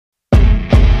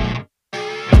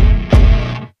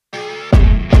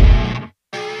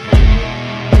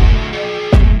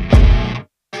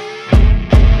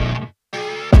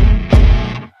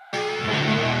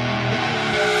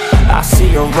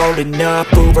rolling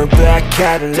up, Uber black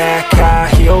Cadillac, high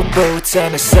heel boots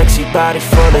and a sexy body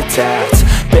full of tats.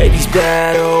 Baby's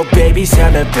bad, oh baby's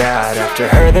hella bad. After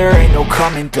her there ain't no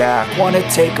coming back. Wanna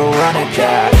take a run at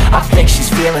that. I think she's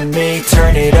feeling me,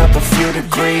 turn it up a few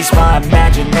degrees. My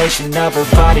imagination of her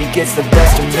body gets the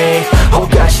best of me. Oh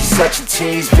gosh, she's such a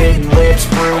tease, bitten lips,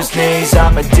 bruised knees.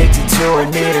 I'm addicted to her,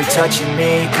 need her touching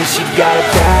me, cause she got a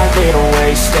bad little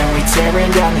waist. And we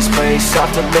tearing down this place,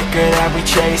 off the liquor that we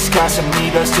chase.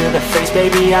 Casamigos to the face,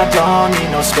 baby I don't need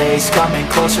no space. Coming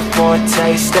closer for a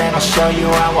taste, and I'll show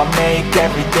you how I make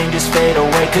everything just fade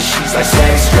away. Cause she's like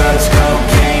sex, drugs,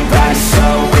 cocaine, body so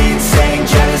insane.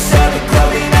 Jealous of the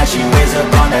clothing that she wears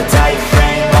up on a tight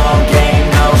frame. All game,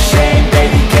 no shame,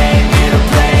 baby came here to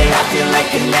play. I feel like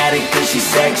an addict cause she's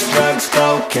sex, drugs,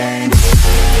 cocaine.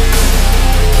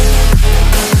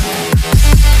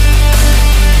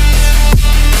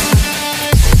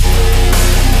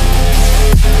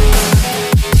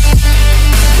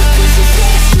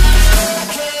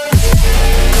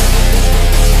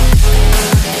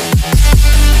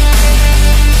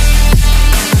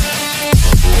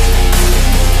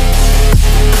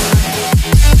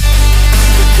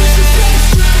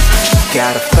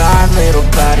 Got a fine little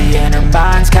body and her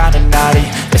mind's kinda naughty.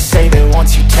 They say that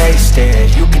once you taste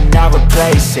it, you cannot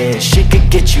replace it. She could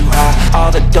get you high, all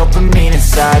the dopamine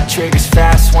inside triggers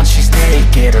fast once she's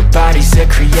naked. Her body's a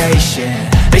creation.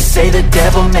 They say the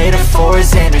devil made her for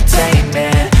his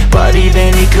entertainment, but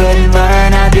even he couldn't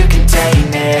learn how to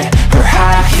contain it. Her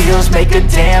high heels make a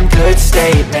damn good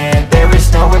statement. There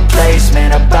is no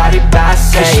replacement, a body by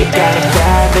Satan. Cause she got a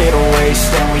bad little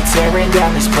waist, and we tearing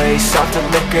down this place. Off the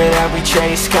liquor that we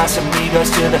chase,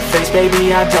 Casamigos to the face,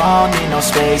 baby I don't need no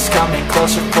space. Coming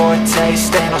closer for a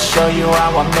taste, and I'll show you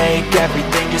how I make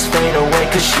everything just fade away.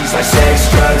 Cause she's like sex,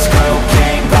 drugs,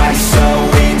 cocaine, body so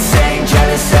insane.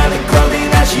 Jealous of the clothing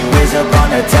that she wears up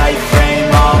on a tight frame.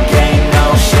 All game, no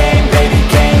shame, baby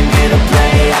came here to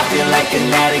play. I feel like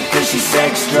an addict cause she's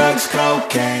sex, drugs,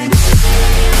 cocaine.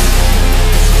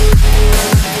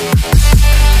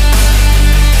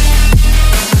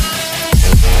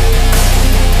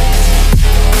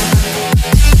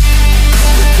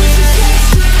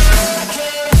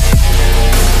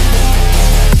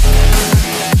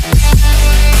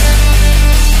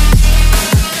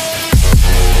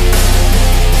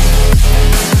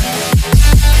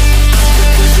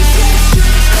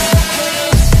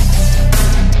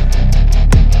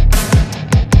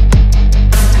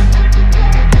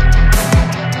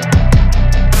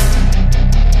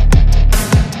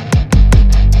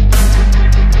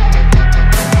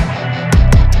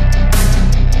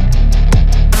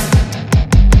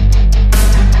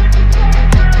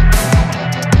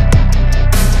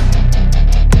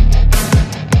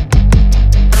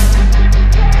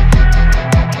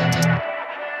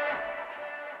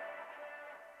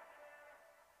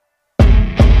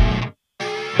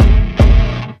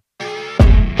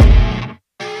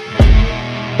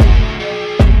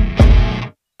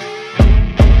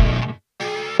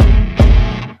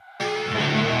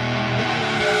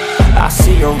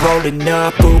 Rolling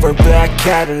up, Uber black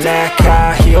Cadillac,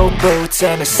 high heel boots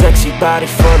and a sexy body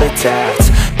full of tats.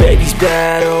 Baby's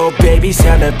bad, oh baby's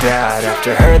hella bad.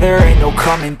 After her there ain't no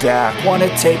coming back. Wanna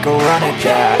take a run at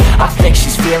that. I think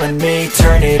she's feeling me,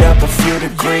 turn it up a few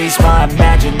degrees. My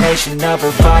imagination of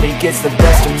her body gets the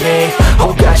best of me.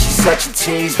 Oh gosh, she's such a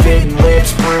tease, bitten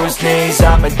lips, bruised knees.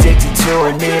 I'm addicted to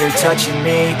her, need her touching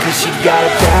me, cause she got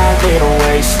a bad little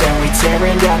waist. And we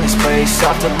tearing down this place,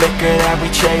 off the liquor that we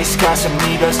chase.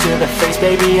 Casamigos to the face,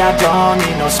 baby I don't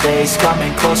need no space.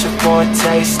 Coming closer for a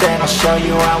taste, and I'll show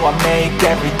you how I make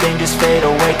everything just fade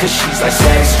away. Cause she's like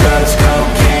sex, drugs,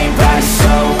 cocaine, body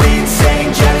so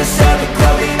insane. Jealous of the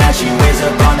clothing that she wears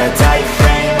up on a tight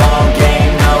frame. All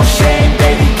game, no shame,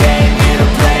 baby came here to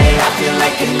play. I feel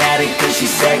like an addict cause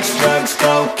she's sex, drugs,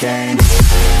 cocaine.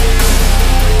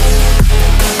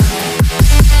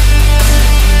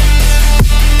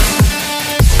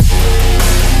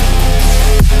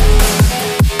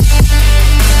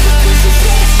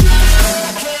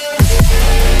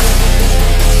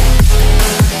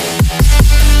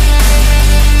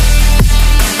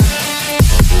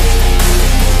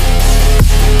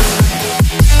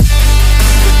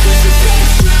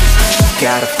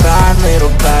 Got a fine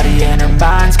little body and her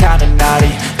mind's kinda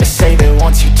naughty. They say that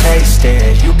once you taste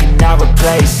it, you cannot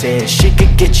replace it. She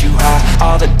could get you high,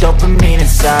 all the dopamine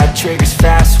inside triggers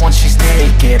fast once she's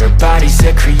naked. Her body's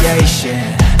a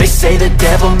creation. They say the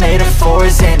devil made her for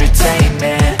his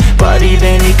entertainment, but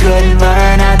even he couldn't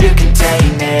learn how to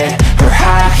contain it. Her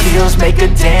high heels make a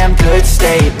damn good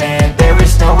statement. There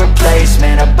is no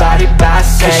replacement, a body by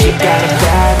Satan. 'Cause she got a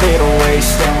bad little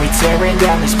waist, and we tearing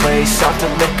down this place off the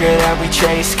liquor that we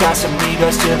chase. Got some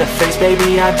egos to the face,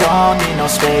 baby, I don't need no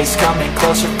space. Coming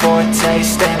closer for a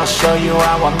taste, and I'll show you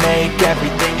how I make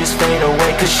everything just fade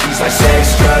away. 'Cause she's like sex,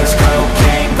 drugs,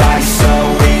 cocaine, body so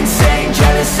insane.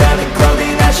 Jealous of the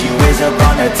clothing that she wears up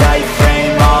on a tight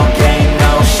frame. All game,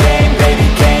 no shame, baby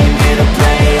came here to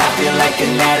play. I feel like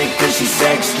an addict 'cause she's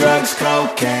sex, drugs,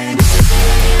 cocaine.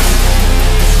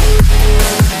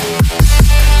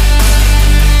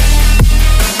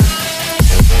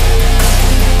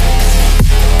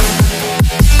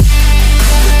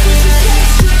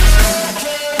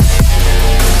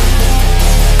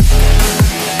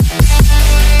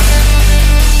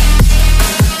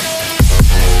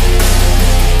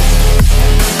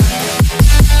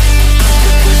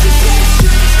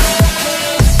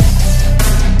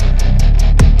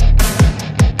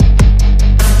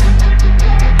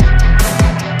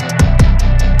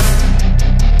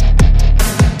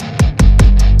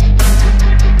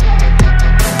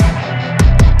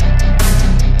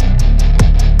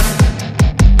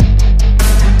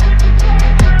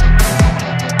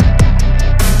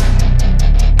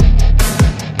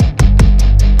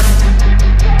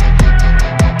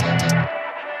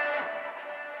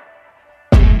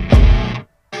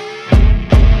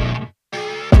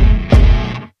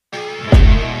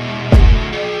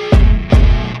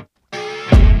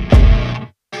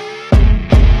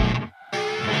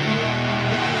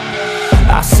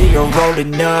 I see her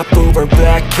rolling up, Uber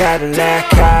black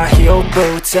Cadillac, high heel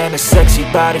boots and a sexy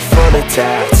body full of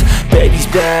tats. Baby's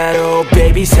bad, oh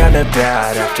baby's hella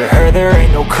bad. After her there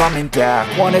ain't no coming back.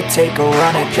 Wanna take a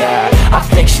run at that. I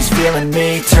think she's feeling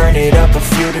me, turn it up a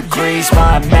few degrees.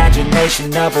 My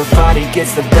imagination of her body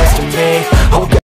gets the best of me. Oh,